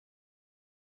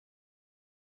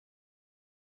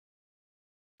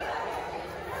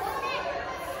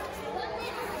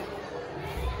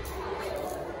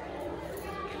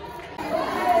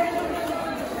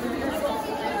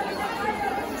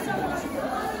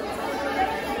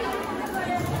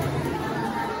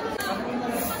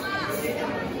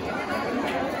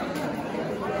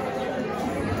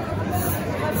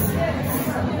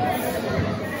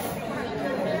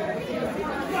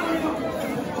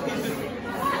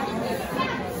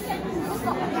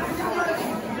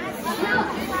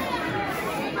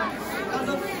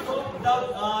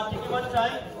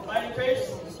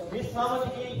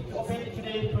Samaki to open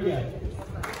today's program.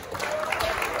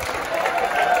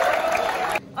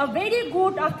 A very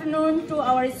good afternoon to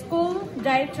our school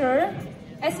director,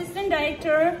 assistant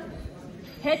director,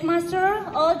 headmaster,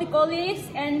 all the colleagues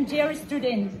and dear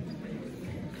students.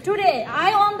 Today,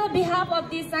 I on the behalf of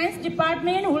the science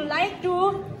department would like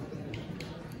to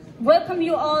welcome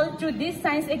you all to this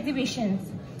science exhibition.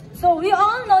 So we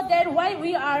all know that why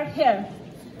we are here.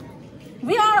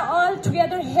 We are all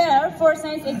together here for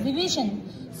science exhibition.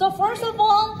 So first of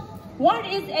all, what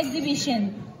is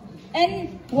exhibition?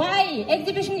 And why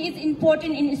exhibition is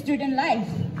important in student life?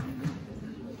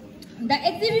 The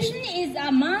exhibition is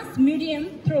a mass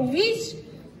medium through which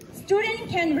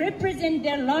students can represent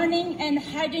their learning and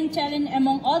hidden talent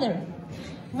among others.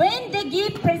 When they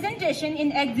give presentation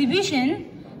in exhibition,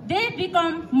 they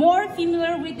become more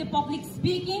familiar with the public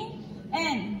speaking,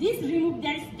 and this removes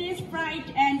their stage fright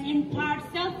and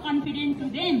imparts self-confidence to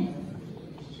them.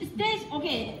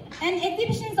 And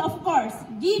exhibitions, of course,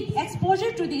 give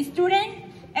exposure to the student,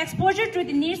 exposure to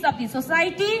the needs of the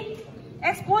society,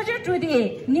 exposure to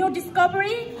the new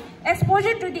discovery,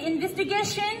 exposure to the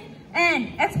investigation,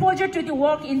 and exposure to the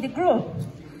work in the group.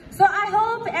 So I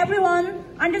hope everyone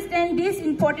understands these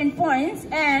important points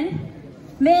and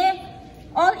may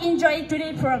all enjoy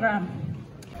today's program.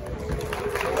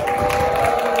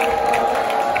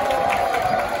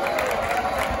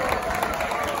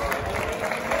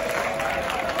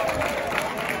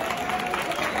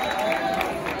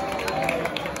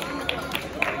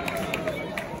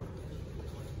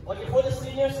 Okay, for the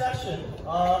senior section,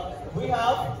 we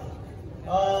have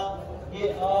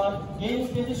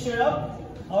James Sheriff,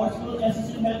 our school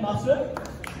assistant headmaster.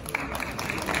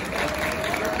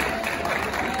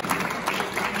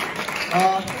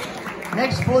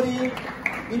 Next for the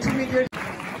intermediate.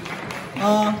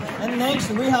 And next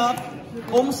we have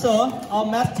Sir, our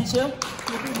math teacher.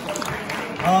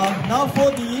 Now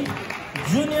for the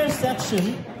junior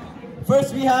section,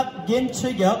 first we have Gen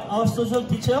Chegyak, our social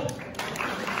teacher.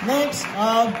 Next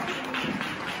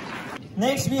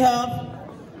we have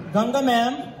Ganga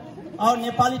ma'am, our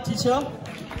Nepali teacher.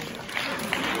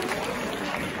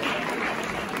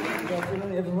 Good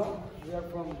afternoon, everyone. We are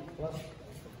from class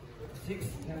 6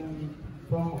 and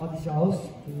from Adisha House.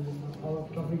 Our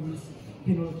topic is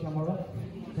Pinol Camera.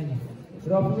 Thank you.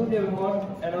 Good afternoon, everyone,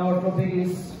 and our topic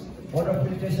is water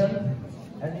filtration,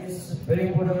 and it's very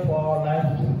important for our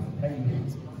life. Thank you.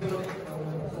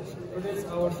 Today's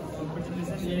our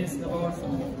presentation is about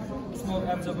smoke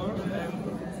absorber, and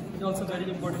it's also very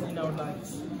important in our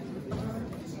lives.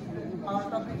 Our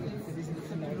topic is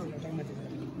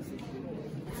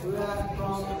We are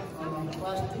from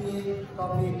class 3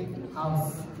 topic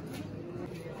house.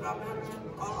 Good afternoon,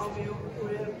 all of you.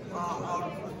 Today, our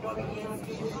topic is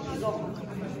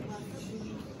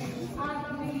Our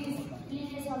topic is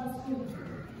cleanliness of the school.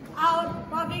 Our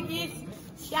topic is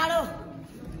shadow.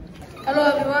 Hello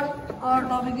everyone, our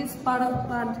topic is part of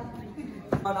plant.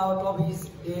 And our topic is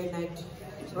day and night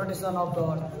rotation of the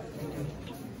earth.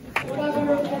 Good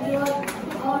afternoon, everyone.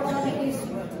 Our topic is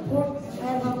food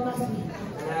and pharmacy.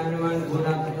 Hello everyone, good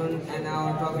afternoon, and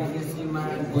our topic is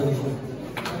human position.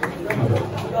 Good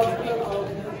afternoon,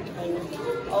 and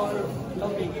our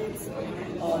topic is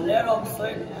layer of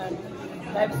soil and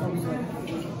types of soil.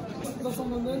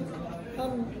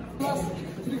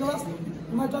 Class,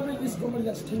 my topic is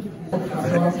commercial. Thank you.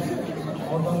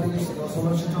 Our topic is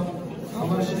solar system.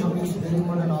 Solar system is very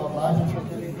important in our life.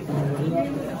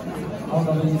 Our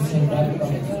topic is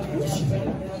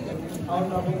Our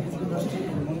topic is industry.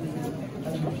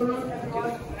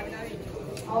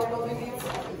 Our topic is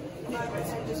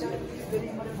presentation is very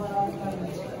important for our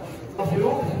families.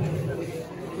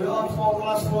 We are from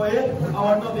class 4A.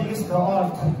 Our topic is the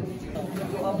earth.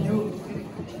 Of you,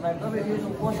 my topic is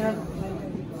ocean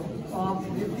of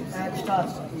and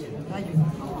stars. Thank you.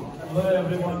 Hello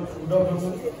everyone. Good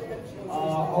afternoon.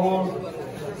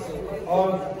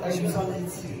 Our exhibition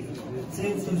is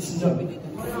change in season.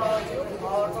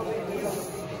 Our topic is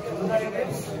United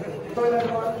States. Hello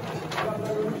everyone. Good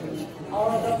afternoon.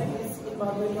 Our topic is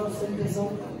environmental sanitation.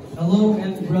 Hello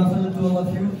and good afternoon to all of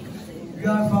you. We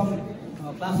are from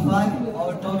class 5.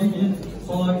 Our topic is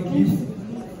solar eclipse.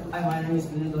 Hi, my name is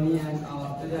Vinodoni, and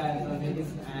today I am going to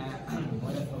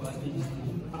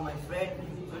My friend,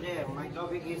 today my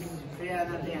topic is Freya.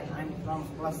 I'm from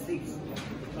class 6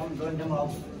 from Dondam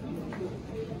House.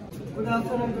 Good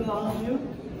afternoon to all of you.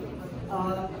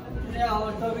 Today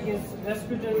our topic is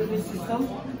respiratory system.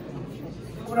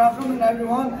 Good afternoon,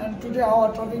 everyone. And today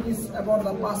our topic is about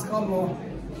the Pascal law.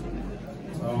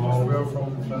 We are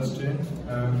from class 10,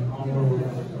 and our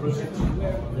project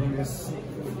name is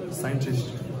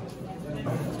scientist.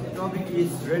 The topic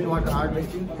is rainwater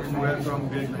harvesting and we are from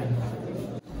grade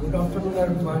 9. Good afternoon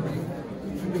everyone.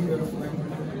 Today we are going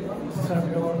to start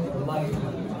our live.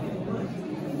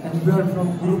 And we are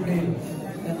from Group A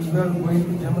and we are going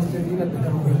to demonstrate in the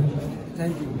campus.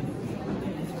 Thank you.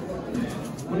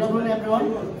 Good afternoon everyone.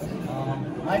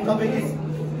 My topic is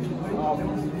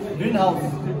greenhouse.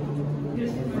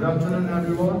 Good afternoon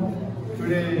everyone.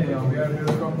 Today we are here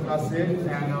from class 8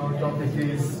 and our topic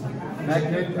is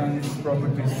magnet and its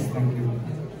properties. Thank you.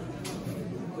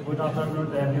 Good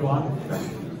afternoon everyone.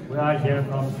 We are here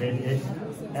from grade 8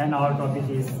 and our topic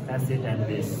is acid and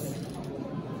base.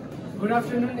 Good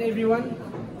afternoon everyone.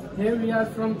 Here we are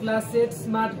from class 8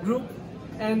 smart group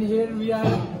and here we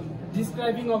are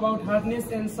describing about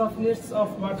hardness and softness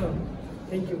of water.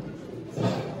 Thank you.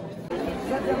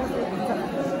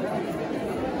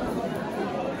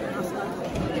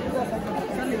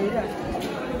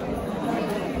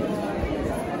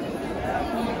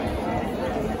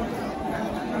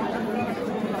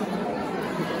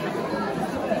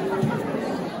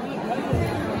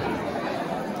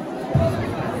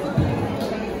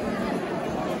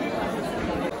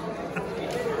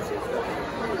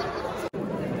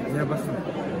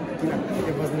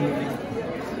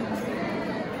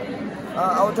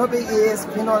 Our topic is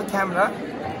pinhole camera.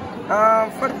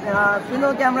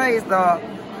 Pinhole camera is the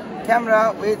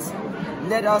camera which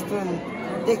let us to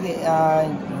take the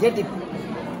get the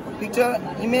picture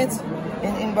image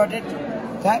in inverted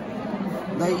type.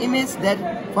 The image that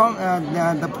from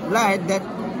the light that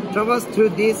travels through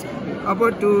this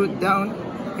upper to down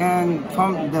and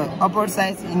from the upper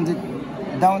side in the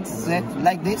down side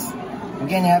like this. You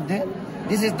can have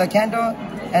this is the candle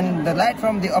and the light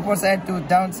from the upper side to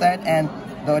down side and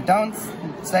the down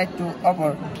side to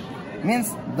upper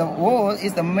means the wall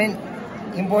is the main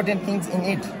important things in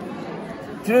it.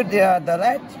 Through the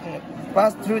light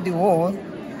pass through the wall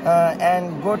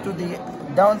and go to the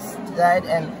downside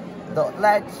and the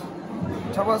light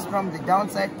travels from the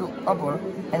downside to upper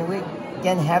and we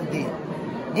can have the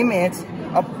image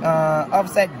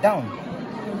upside down.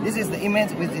 This is the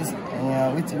image which is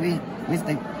with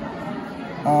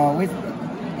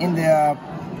in the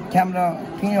camera,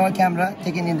 pinhole camera,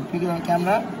 taken in the pinhole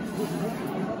camera.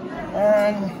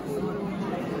 And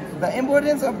the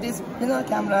importance of this pinhole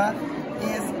camera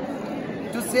is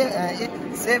to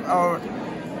save our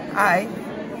eye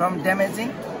from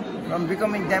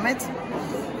becoming damaged.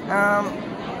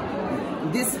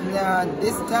 This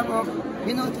type of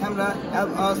pinhole camera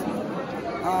helps us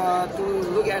to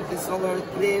look at the solar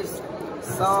eclipse,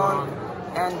 sun,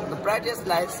 and the brightest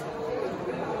lights,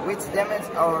 which damage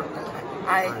our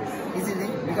eye easily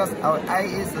because our eye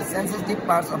is the sensitive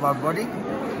parts of our body.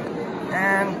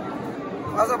 And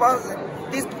first of all,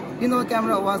 this pinhole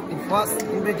camera was the first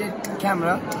invented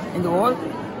camera in the world.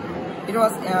 It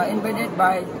was invented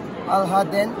by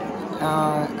Al-Haddad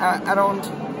around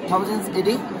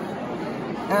 1080,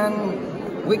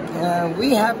 and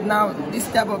we have now this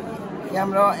type of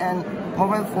camera and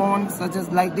mobile phones such as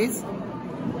like this.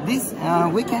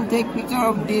 We can take picture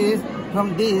of this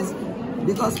from this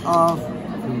because of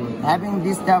having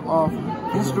this type of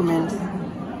instrument.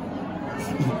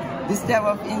 This type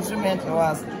of instrument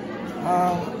was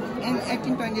in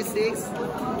 1826.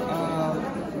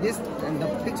 The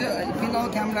pinhole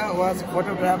camera was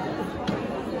photographed.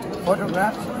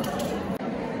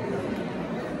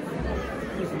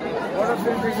 Water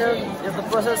filtration is the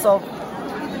process of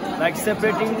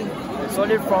separating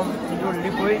solid from into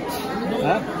liquid.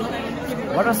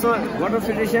 Water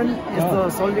filtration is the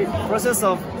process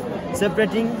of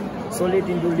separating solid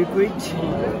into liquid,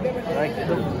 like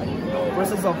the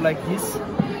process of like this.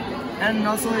 And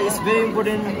also it's very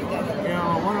important,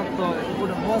 one of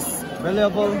the most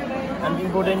valuable and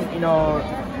important in our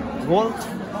world.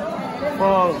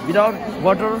 For without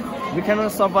water we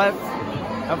cannot survive.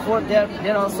 And for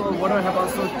there also water have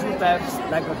also two types,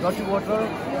 like dirty water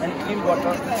and clean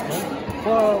water.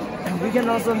 We can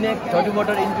also make dirty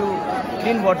water into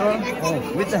clean water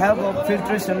with the help of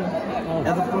filtration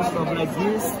as a process of like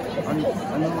this and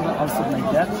also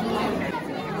like that.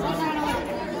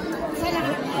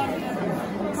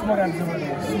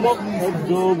 Smoke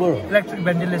absorber. Electric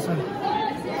ventilation.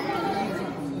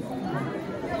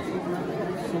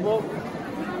 Smoke.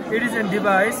 It is a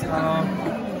device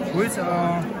which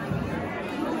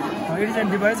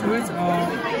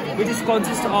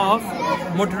consists of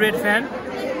moderate fan,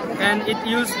 and it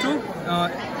used to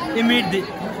emit the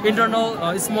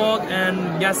internal smoke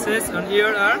and gases and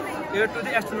air to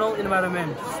the external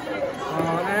environment.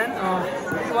 And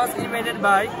it was invented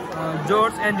by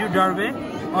George Andrew Darby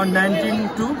on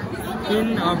 1902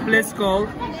 in a place called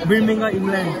Birmingham,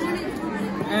 England.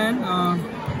 And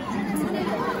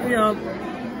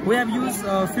we have used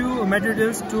a few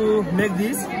materials to make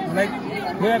this. Like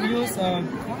we have used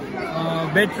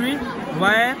battery,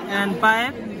 wire, and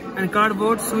pipe, and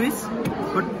cardboard switch.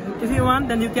 But if you want,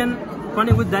 then you can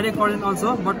connect with direct current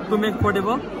also. But to make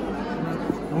portable,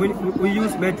 we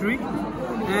use battery.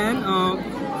 And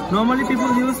normally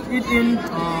people use it in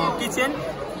kitchen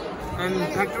and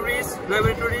factories,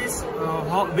 laboratories,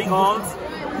 big halls,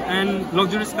 and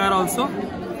luxurious car also.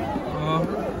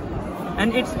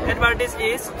 And its advantage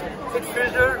is it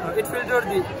filter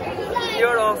the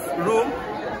air of room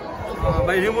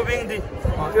by removing the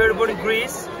airborne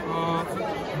grease,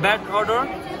 bad odor,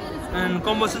 and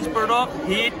combustion product,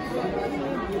 heat,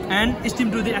 and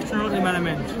steam to the external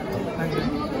environment. Like that.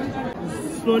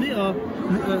 Slowly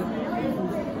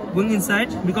going inside,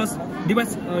 because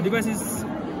device is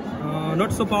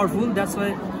not so powerful. That's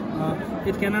why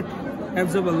it cannot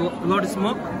absorb a lot of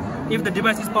smoke. If the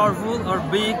device is powerful or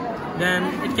big, then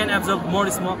it can absorb more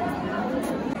smoke.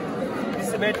 This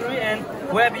is a battery, and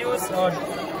we have used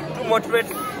two moderate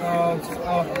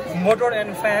motor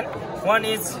and fan. One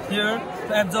is here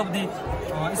to absorb the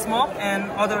smoke,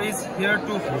 and other is here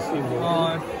to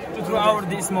throw out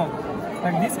the smoke,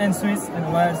 like this, and switch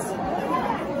and wires.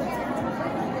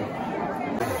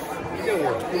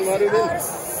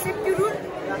 Safety rule.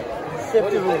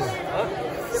 Safety rule.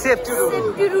 Safety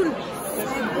rule.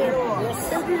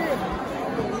 Safety rule.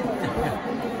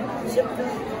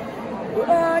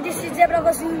 This is zebra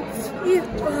crossing. If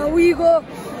we go,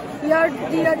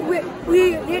 we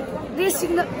hit red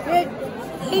signal, red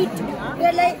light.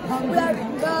 We are the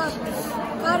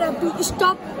car have to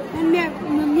stop, and then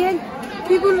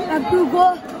people have to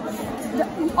go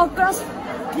across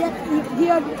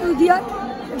there.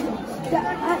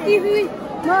 If we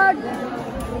not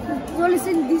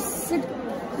listen this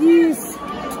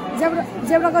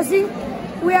zebra crossing,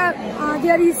 we are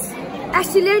there is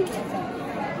accident,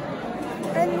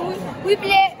 and we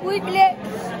play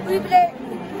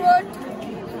road.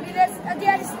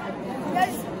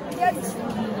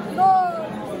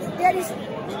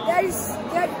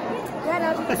 There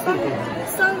are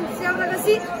some zebra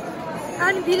crossing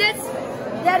and village.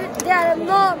 There are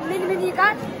no many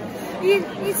cars. In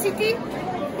city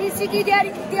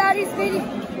there is many.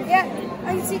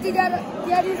 In city there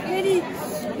is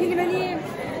many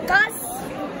cars,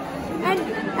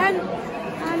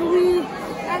 and we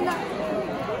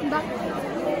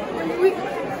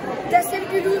the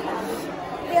safety rule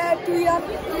there to have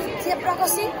zebra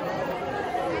crossing.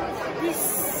 This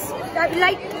traffic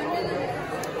light.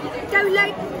 The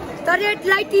red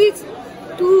light is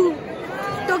to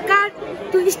car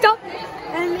to stop,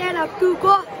 and then have to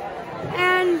go.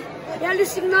 And yellow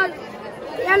signal,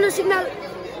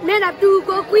 men have to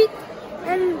go quick,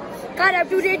 and car have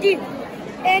to ready.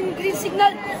 And green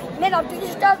signal, men have to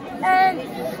stop, and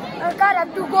car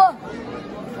have to go.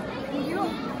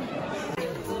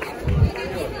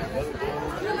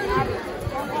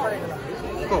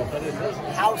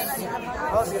 House.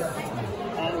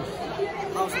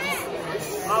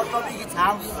 Our topic is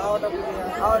house. Our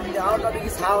topic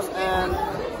is house, and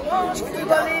we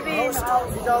believe in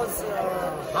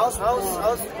house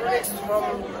protects from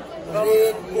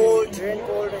rain, cold,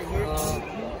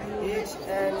 heat,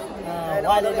 and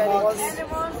wild animals.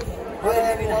 We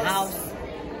live in a house.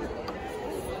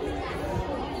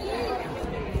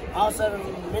 House are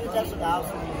many types of house,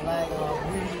 like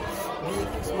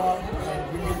big, small, and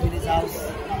village house.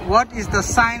 What is the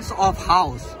science of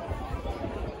house?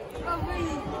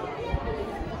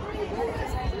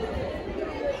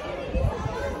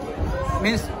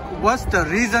 Means, what's the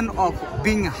reason of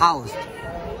being housed?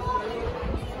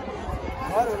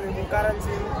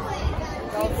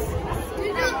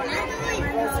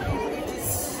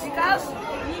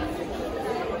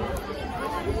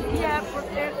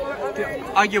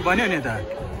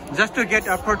 Just to get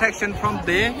a protection from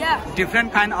the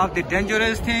different kind of the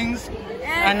dangerous things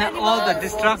and all the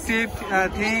destructive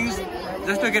things.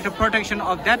 Just to get a protection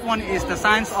of that one is the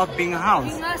science of being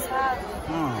housed.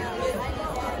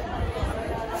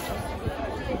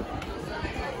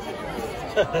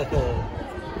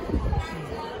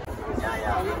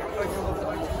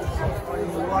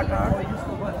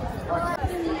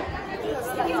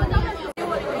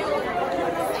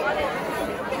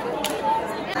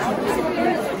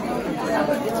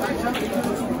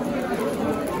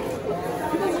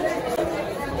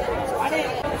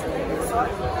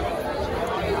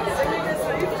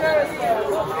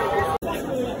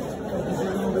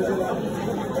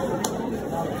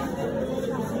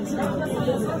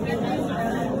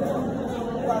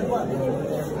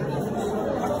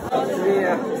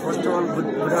 First of all,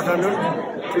 good afternoon.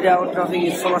 Today our topic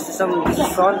is solar system. This is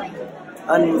Sun,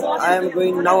 and I am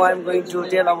going to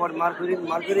tell about Mercury.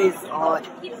 Mercury is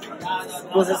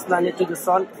closest planet to the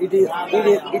Sun. It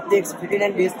takes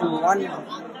 59 days to one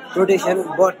rotation,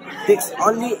 but takes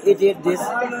only 88 days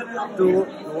to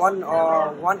one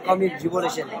comet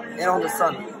revolution around the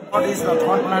Sun. Earth is the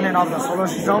third planet of the solar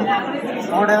system.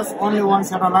 Earth has only one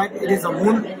satellite. It is the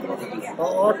Moon. The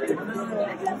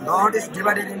Earth is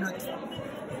divided into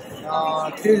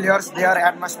 3 layers. They are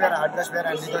atmosphere, hydrosphere,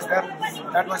 and lithosphere.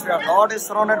 Atmosphere. The Earth is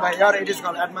surrounded by air. It is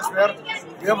called atmosphere.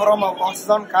 We have from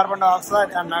oxygen, carbon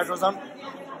dioxide, and nitrogen.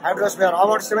 Hydrosphere.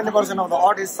 About 70% of the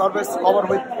Earth is surface covered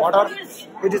with water.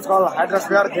 It is called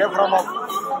hydrosphere. They have from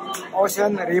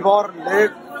ocean, river,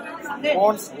 lake,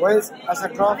 ponds, wells,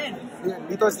 etc.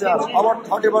 Lithosphere. About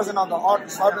 30% of the Earth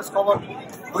surface covered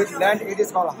with land. It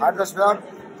is called hydrosphere.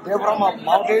 They have from a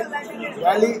mountain,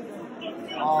 valley,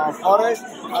 forest,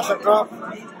 etc.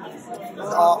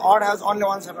 Earth has only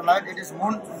one satellite. It is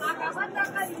Moon.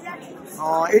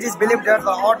 It is believed that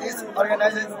the Earth is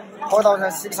organized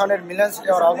 4,600 million years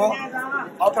ago.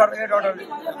 After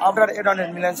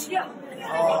 800 million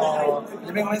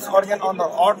living beings origin on the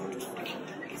Earth.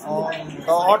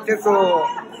 The Earth takes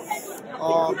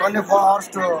 24 hours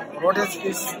to rotate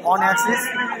its own axis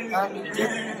and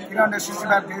take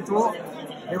 365 days to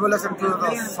revolution to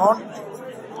the Sun.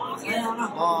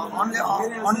 Only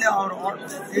our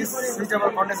Earth is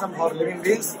suitable condition for living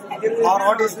beings.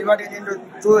 Our Earth is divided into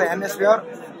 2 hemispheres.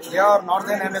 They are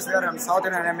northern hemisphere and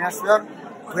southern hemisphere.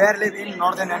 We live in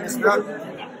northern hemisphere.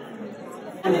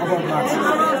 About Mars.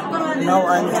 Now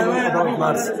I am telling about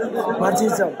Mars. Mars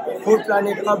is the 4th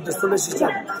planet of the solar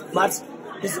system. Mars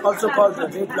is also called the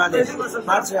red planet.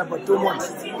 Mars has 2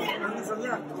 months.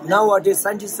 Nowadays,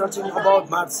 scientists searching about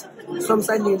Mars. Some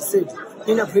scientists said,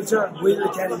 in the future, we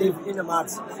can live in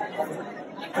Mars.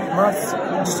 Mars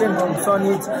distance from Sun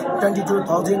is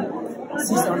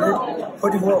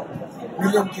 22,644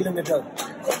 million kilometers.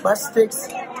 Mars takes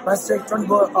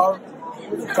 24 hours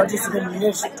 37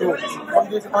 minutes to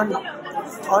complete on this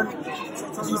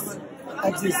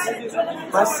axis.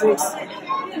 Mars takes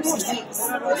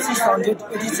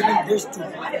 687 days to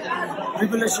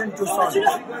revolution to Sun.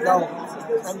 Now,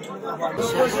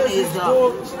 Saturn is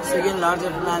the second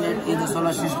largest planet in the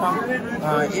solar system.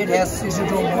 It has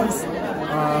 62 moons.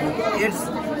 It's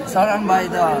surrounded by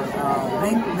the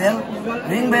ring belt.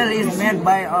 Ring belt is made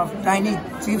by tiny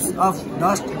chips of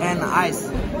dust and ice.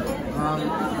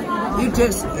 It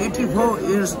takes 84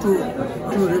 years to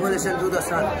revolution to the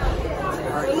Sun.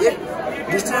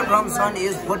 Distance from Sun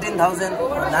is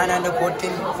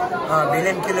 14,914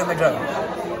 billion kilometers.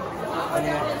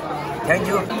 Thank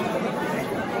you.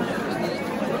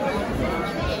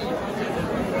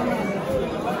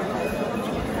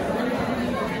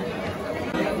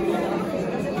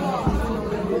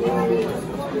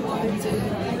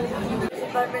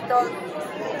 Environmental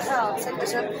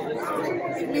sanitation.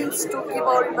 It means to keep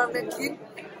our environment clean.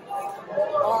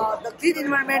 The clean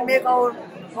environment make our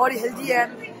body healthy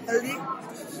and healthy.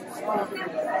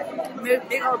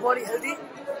 Make our body healthy.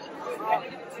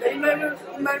 The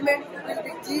environment will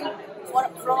be clean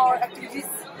from our activities.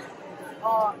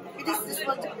 It is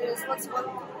responsible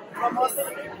from us.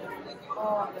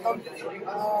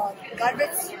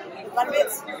 Garbage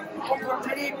come from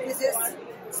many places.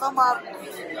 Some are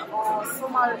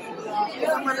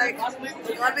like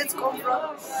garbage come from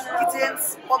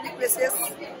kitchens, public places,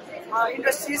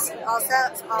 industries,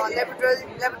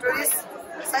 laboratories,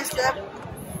 science lab,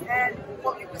 and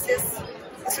public places,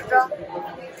 etc.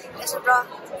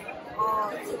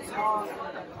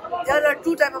 There are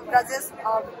 2 types of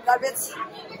garbage.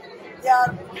 There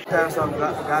are types of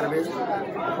garbage.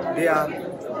 They are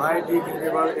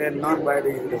biodegradable and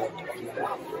non-biodegradable.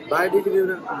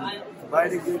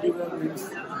 Biodegradable means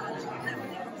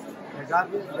the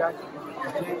garbage that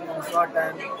take in short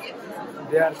time,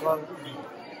 they are called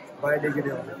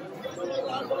biodegradable.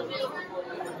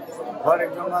 For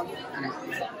example,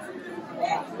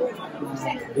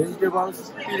 vegetables,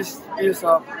 peels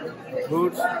of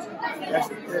fruits,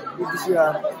 these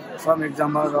are some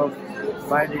examples of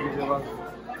biodegradable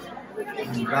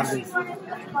garbage.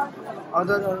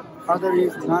 Other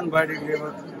is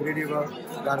non-biodegradable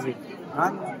garbage.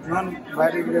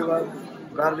 Non-biodegradable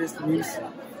garbage means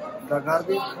the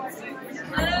garbage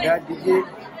that decays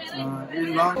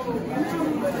in long.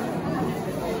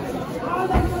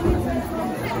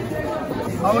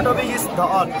 Our topic is the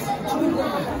Earth.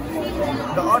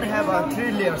 The Earth have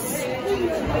 3 layers.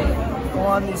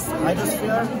 One is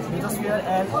hydrosphere, lithosphere,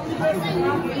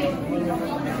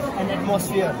 and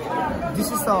atmosphere.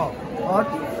 This is the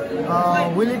Earth.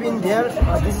 We live in there.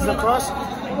 This is the crust.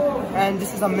 and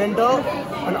this is a mantle,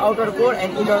 an outer core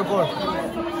and inner core.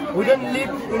 We don't live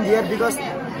in there because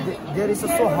there is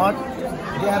so hot.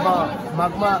 They have a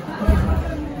magma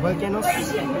volcanoes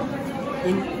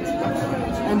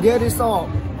and there is a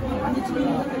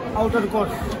outer core,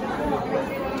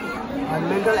 and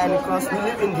mantle and cross. We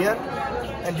live in there,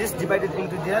 and this divided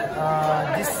into there.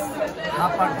 This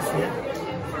half part is here.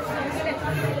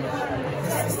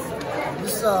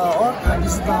 This earth,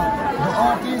 this is the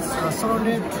earth is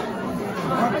surrounded.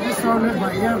 The earth is surrounded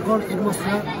by air called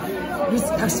atmosphere. This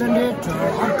extended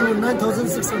up to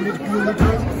 9,600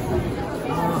 kilometers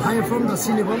higher from the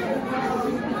sea level.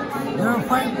 There are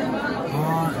 5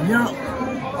 layers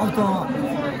of the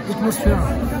atmosphere.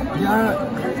 They are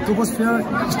troposphere,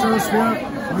 stratosphere,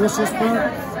 mesosphere,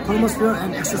 thermosphere,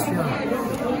 and exosphere.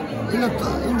 In the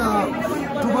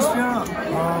troposphere,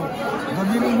 the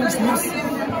living beings live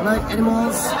like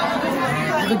animals,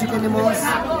 aquatic animals,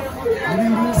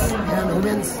 living beings, and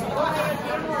humans.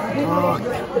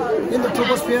 In the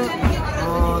troposphere,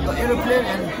 the aeroplane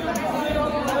and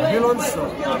balloons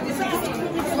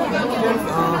can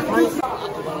fly.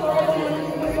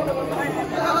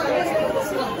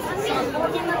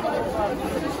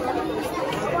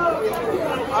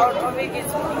 Our topic is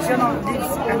function of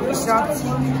dips and discharge,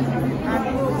 and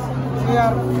we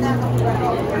are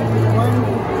going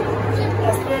to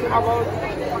explain about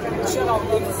function of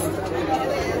dips.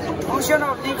 Function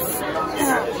of dips.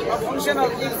 The function of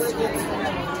dips is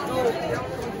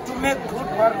to make food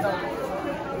for the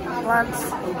plants,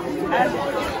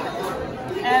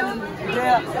 and the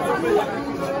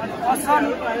person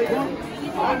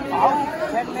how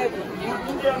can make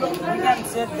food. We can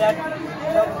say that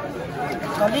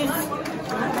the leaves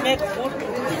make food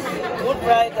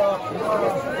by the food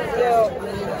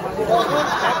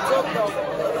absorb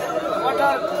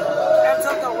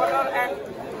the water,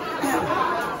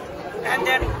 and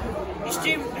then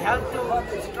steam help to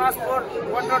transport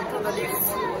water to the leaves,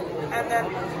 and then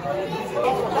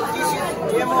this is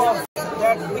demo of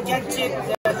that. We can check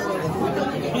that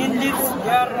in leaves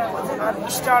there are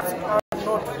starch or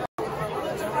not.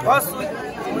 First we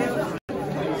will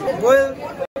boil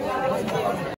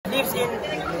leaves in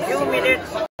few minutes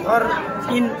or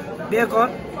in bacon,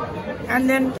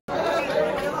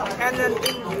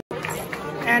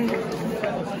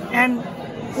 and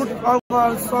put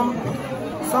alcohol,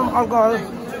 some alcohol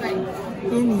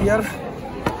in here.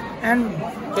 And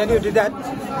can you do that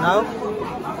now?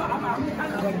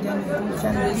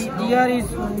 Here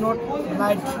is not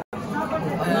light,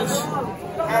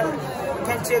 and you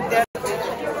can check that.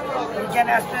 We can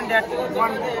explain that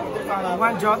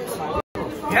one job.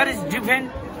 Here is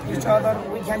different each other.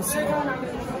 We can see.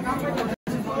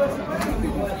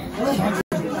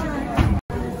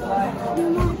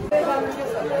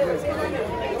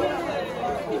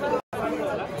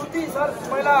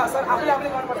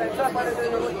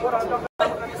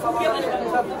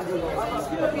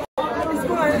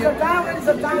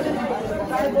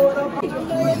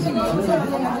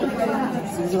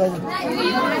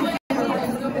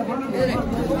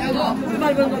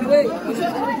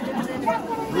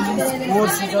 More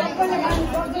season.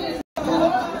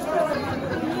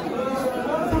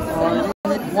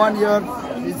 1 year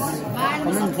is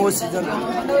coming 4 season.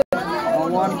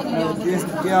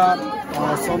 They are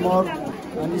summer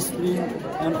and spring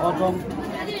and autumn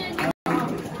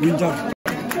and winter.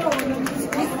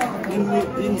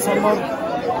 In summer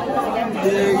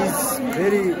there is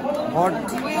very hot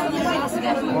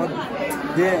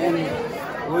day, and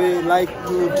we like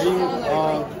to drink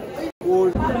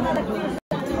cold.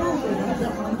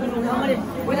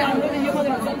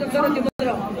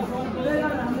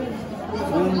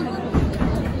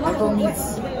 Autumn is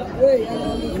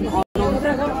in autumn,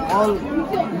 all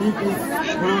leaf is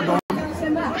fall down,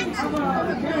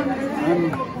 and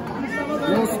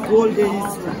most cold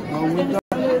days winter.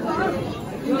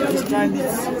 This time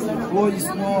is full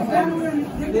snow and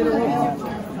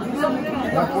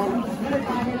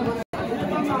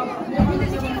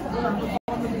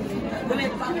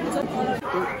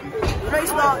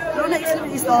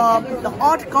the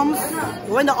earth comes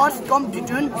when the earth comes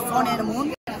between the sun and the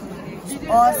moon,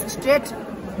 or straight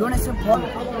lunar fall.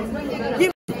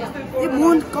 If the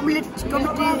moon community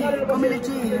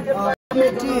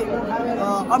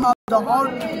arm of the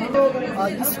earth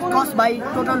is caused by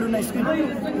total lunar spin.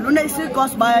 Lunar spin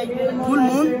caused by full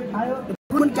moon.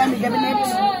 The moon can be definite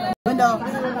when the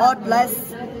earth lies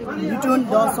between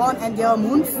the sun and their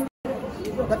moons.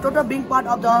 The total being part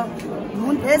of the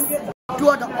moon is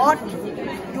toward the earth.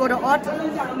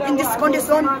 In this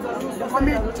condition, the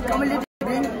community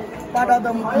being part of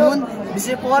the moon,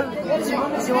 visible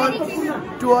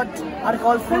towards are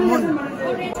called full moon.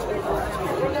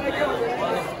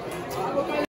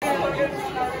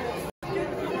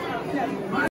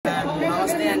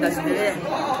 Namaste and today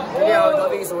our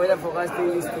topic is weather forecasting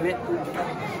estimate.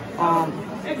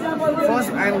 First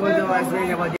I'm going to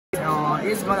explain about this.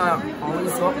 It's gonna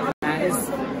windswept and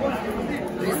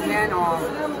this man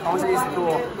also is to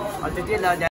detect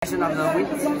the direction of the wind.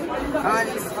 And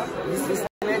this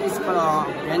instrument is called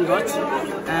rain gauge,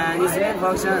 and its main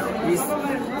function is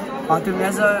to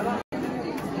measure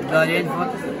the rainfall.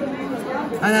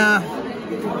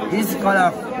 And it's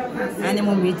called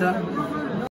anemometer,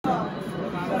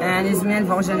 and its main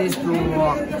function is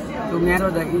to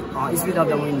measure the speed of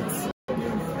the winds.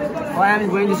 I am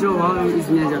going to show how it is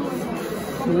measured.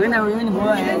 When the wind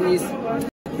blows and is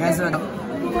measured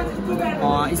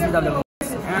speed of the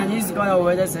winds, and it's called a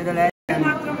weather satellite, and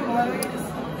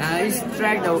it's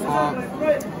track the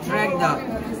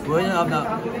weather of the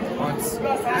winds.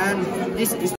 And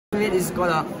this instrument is called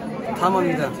a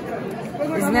thermometer.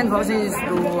 Its main function is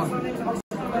to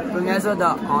measure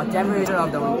the temperature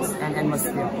of the winds and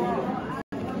atmosphere.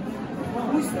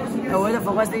 The weather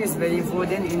forecasting is very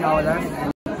important in our life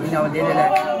and in our daily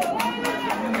life.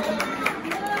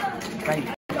 Thank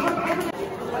you.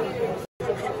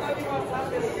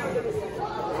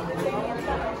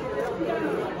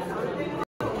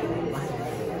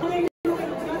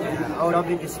 Our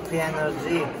topic is free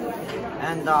energy,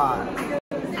 and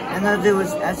energy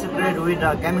was associated with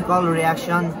a chemical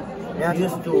reaction that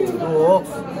used to do.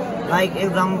 Like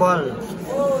example,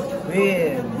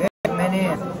 we get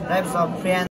many types of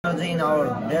free energy in our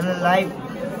daily life,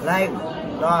 like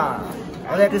the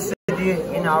electricity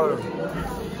in our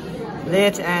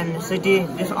village and city.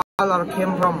 This all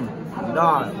came from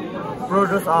the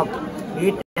produce of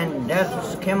heat, and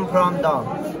that came from the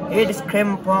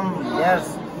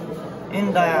gas.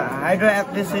 In the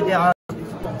hydroelectricity are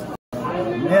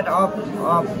made up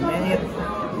of many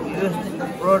used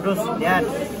produce that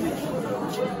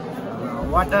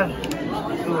water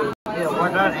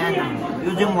and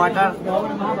using water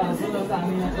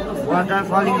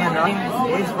falling and running.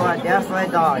 That's why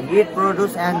the heat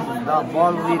produced and the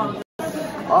ball with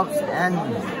ox, and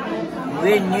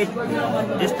we need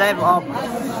this type of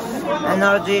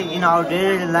energy in our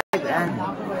daily life, and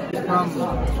from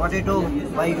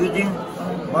 42 by using,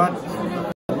 but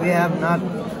we have not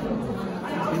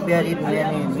prepared it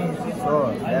many,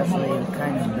 so that's why we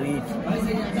can do it.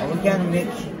 We can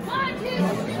make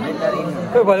later in.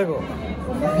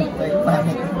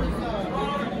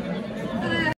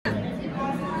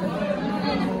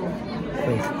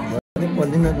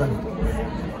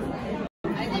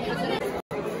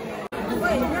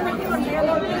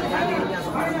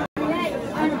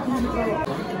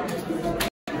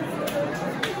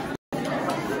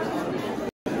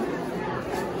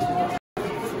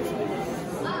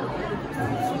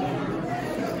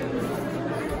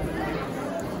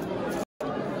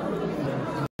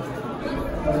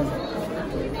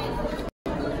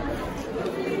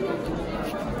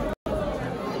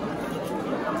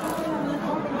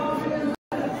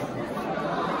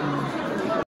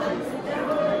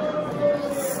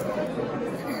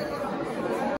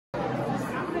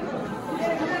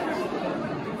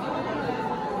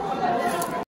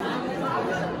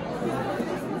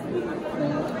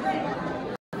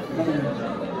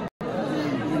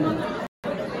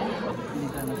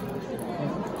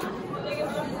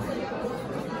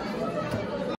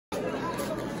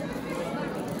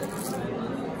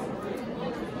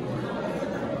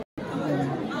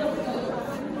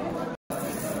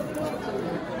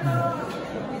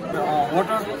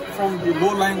 Water from the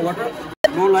low-lying water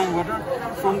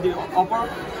from the upper,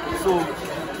 so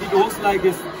it goes like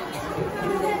this.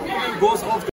 It goes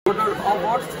off the water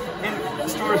upwards and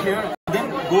store here,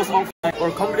 then goes off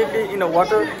or completely in the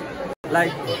water,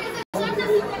 like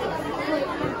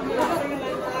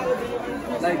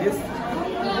this.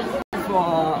 So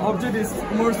object is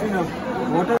immersed in the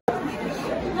water.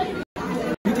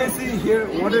 You can see here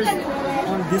water is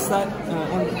on this side,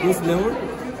 on this level.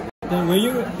 Then when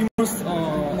you immerse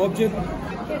object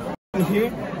in here,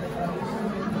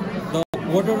 the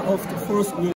water of the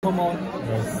force will come out.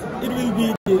 Yes. It will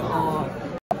be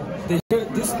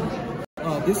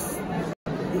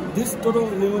this total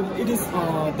level. It is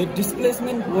the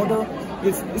displacement water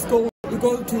is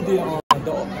equal to the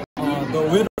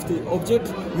weight of the object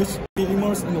which he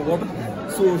immersed in the water.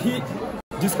 So he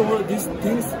discovered these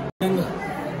things, and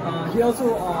he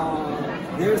also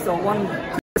there is one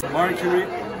Mercury.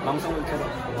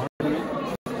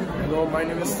 Hello, my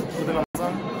name is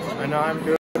Kopan, and I'm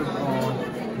here to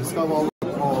discover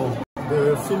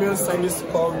the female scientist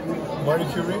called Marie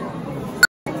Curie.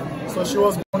 So she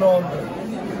was born on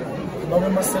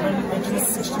November 7,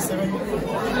 1867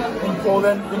 in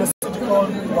Poland in a city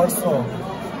called Warsaw.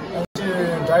 And she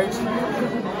died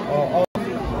on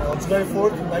July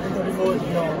 4th, 1934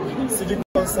 in a city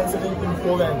called Sensitive in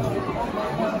Poland.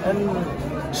 And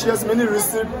she has many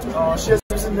received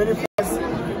many prizes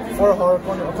for her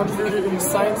contribution in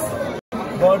science.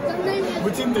 But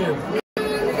within the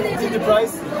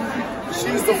prize, she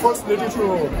is the first lady to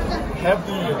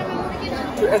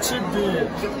achieve the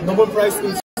Nobel Prize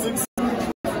in physics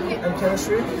and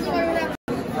chemistry.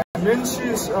 And mainly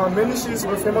she is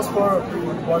famous for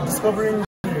discovering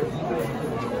the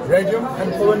radium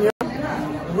and polonium,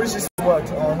 which is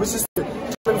the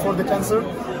treatment for the cancer.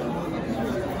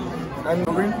 And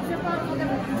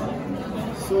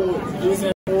so he is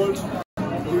an old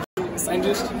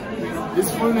scientist. His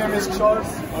full name is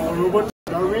Charles Robert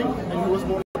Darwin, and he was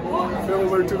born in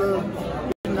February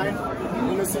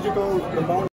 2009 in a city called the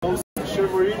Mount House,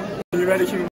 Sherbury, United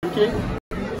Kingdom, UK.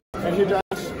 And he died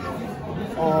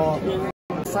in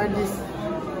scientist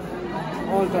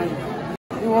all time.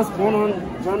 He was born on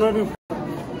January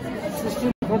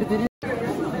 1643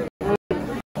 and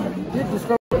he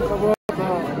discovered about the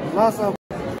laws of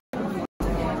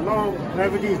law of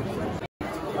gravity.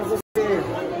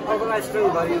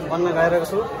 Student भरि भन्न गइरहेको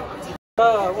छु र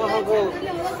उहाँको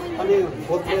अनि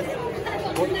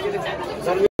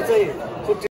जन्म चाहिँ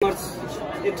 15 मार्च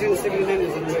 1879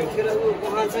 जन्मेको थियो र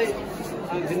उहाँ चाहिँ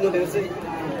जन्मदिन चाहिँ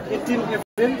 18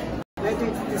 अप्रिल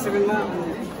 1957 मा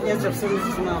एज अफ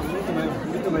 76 मा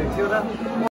मृत्यु भएको थियो र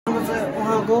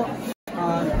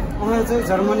उहाँ चाहिँ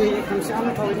जर्मनी एकदम सानो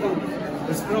ठाउँ एकदम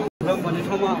स्क्रम भन्ने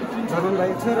ठाउँमा जन्म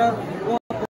भएको थियो र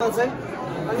उहाँ चाहिँ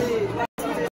अनि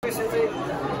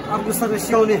अर्कोसँग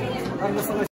सिकाउने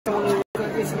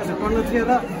पढ्नु थियो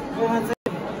र उहाँ चाहिँ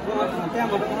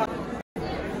त्यहाँबाट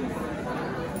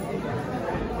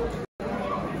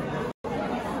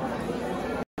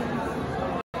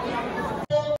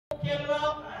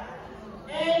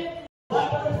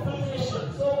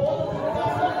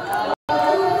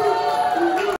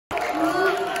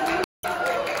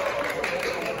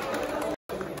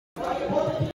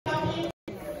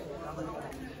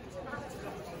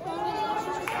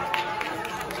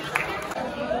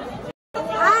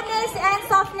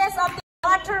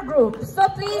group. So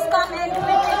please come and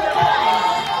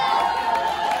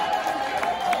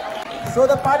So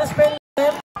the participant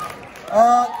name,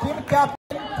 team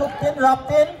captain Thuktin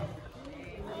Raptin,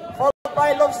 followed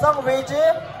by Lobsang Weje,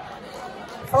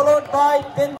 followed by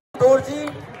Tin Dorji,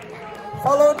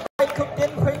 followed by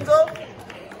Thuktin Huingzo,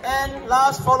 and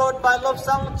last followed by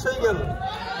Lobsang Chuyil.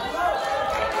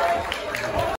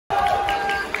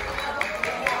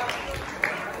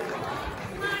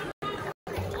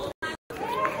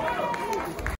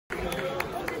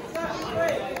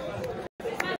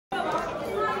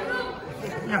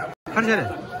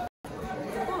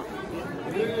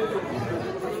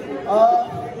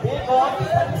 They got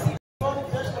 36 from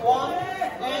just one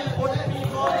and 40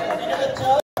 people in the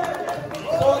judge.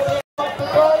 So they got to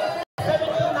go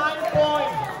 79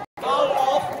 points out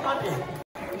of 100.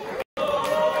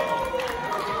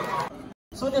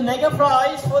 So the mega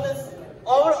prize for this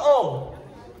overall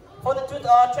for the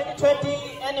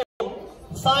 2020 annual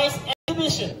science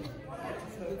exhibition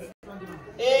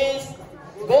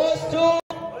goes to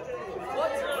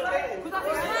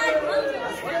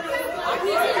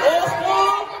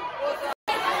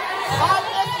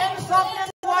hardness and softness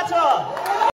water.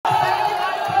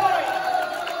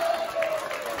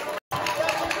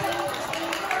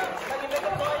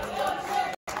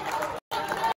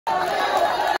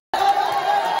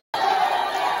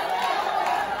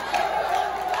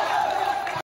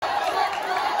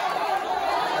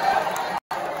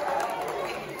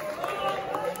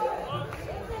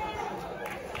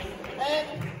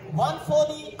 One for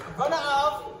the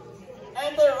runner-up,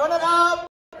 and the runner-up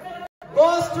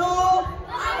goes to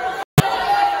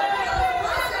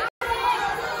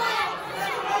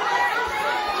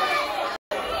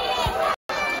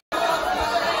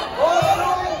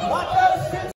water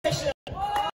filtration.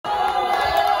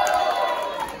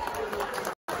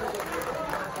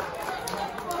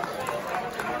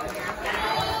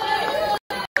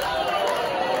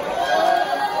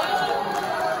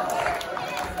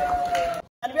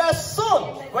 And we are soon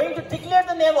going to declare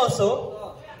the name also.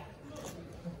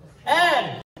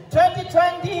 And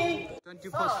 2020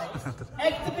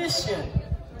 exhibition